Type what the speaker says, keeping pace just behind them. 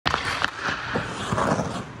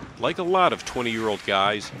Like a lot of 20-year-old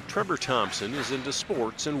guys, Trevor Thompson is into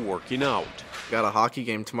sports and working out. Got a hockey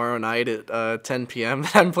game tomorrow night at 10 p.m.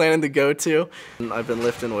 that I'm planning to go to. And I've been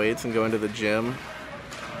lifting weights and going to the gym.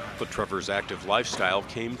 But Trevor's active lifestyle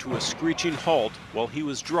came to a screeching halt while he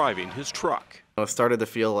was driving his truck. I started to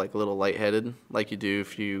feel like a little lightheaded, like you do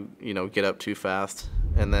if you get up too fast.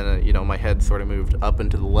 And then, my head sort of moved up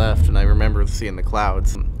and to the left, and I remember seeing the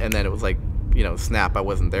clouds. And then it was like, snap, I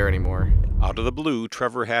wasn't there anymore. Out of the blue,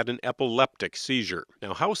 Trevor had an epileptic seizure.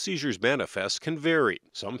 Now, how seizures manifest can vary.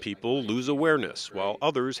 Some people lose awareness, while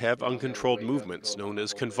others have uncontrolled movements known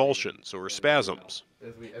as convulsions or spasms.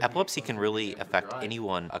 Epilepsy can really affect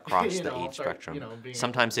anyone across the age spectrum.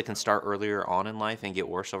 Sometimes it can start earlier on in life and get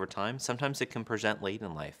worse over time. Sometimes it can present late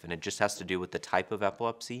in life, and it just has to do with the type of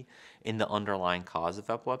epilepsy and the underlying cause of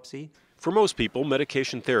epilepsy. For most people,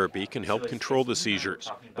 medication therapy can help control the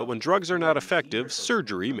seizures, but when drugs are not effective,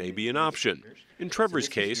 surgery may be an option. In Trevor's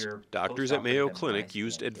case, doctors at Mayo Clinic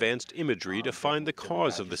used advanced imagery to find the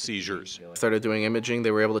cause of the seizures. Started doing imaging.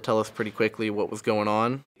 They were able to tell us pretty quickly what was going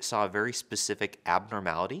on. Saw a very specific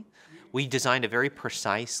abnormality. We designed a very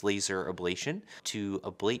precise laser ablation to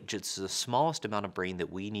ablate just the smallest amount of brain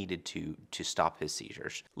that we needed to stop his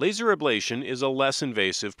seizures. Laser ablation is a less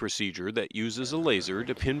invasive procedure that uses a laser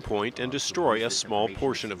to pinpoint and destroy a small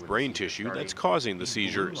portion of brain tissue that's causing the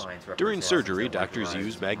seizures. During surgery, doctors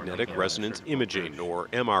use magnetic resonance imaging, or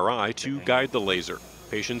MRI, to guide the laser.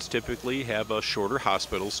 Patients typically have a shorter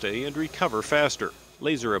hospital stay and recover faster.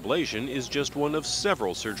 Laser ablation is just one of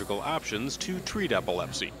several surgical options to treat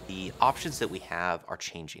epilepsy. The options that we have are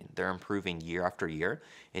changing. They're improving year after year,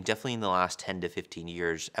 and definitely in the last 10 to 15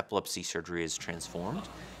 years, epilepsy surgery has transformed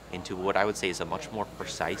into what I would say is a much more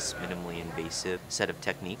precise, minimally invasive set of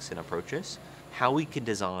techniques and approaches. How we can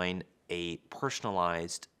design a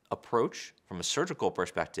personalized approach from a surgical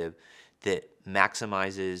perspective that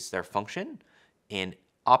maximizes their function and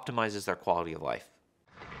optimizes their quality of life.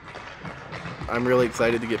 I'm really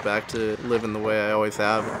excited to get back to living the way I always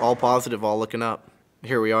have. All positive, all looking up.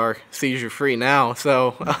 Here we are, seizure-free now.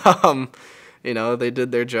 So, they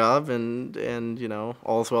did their job, and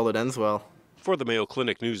all's well that ends well. For the Mayo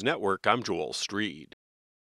Clinic News Network, I'm Joel Streed.